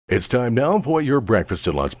It's time now for your breakfast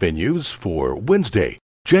and lunch menus for Wednesday,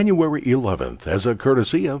 January 11th, as a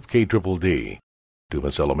courtesy of KDDD.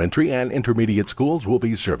 Dumas Elementary and Intermediate Schools will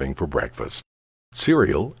be serving for breakfast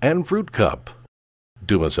cereal and fruit cup.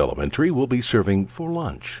 Dumas Elementary will be serving for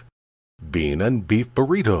lunch bean and beef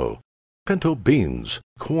burrito, pinto beans,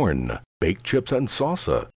 corn, baked chips and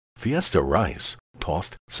salsa, fiesta rice,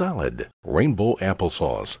 tossed salad, rainbow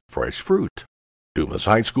applesauce, fresh fruit. Dumas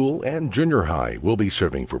High School and Junior High will be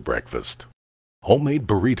serving for breakfast homemade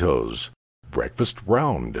burritos, breakfast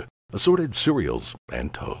round, assorted cereals,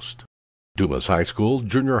 and toast. Dumas High School,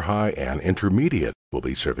 Junior High, and Intermediate will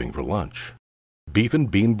be serving for lunch beef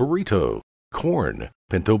and bean burrito, corn,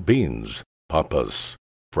 pinto beans, papas,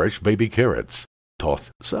 fresh baby carrots,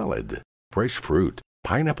 tossed salad, fresh fruit,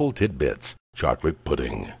 pineapple tidbits, chocolate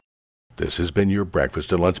pudding. This has been your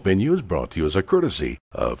breakfast and lunch menus brought to you as a courtesy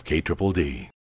of KDDD.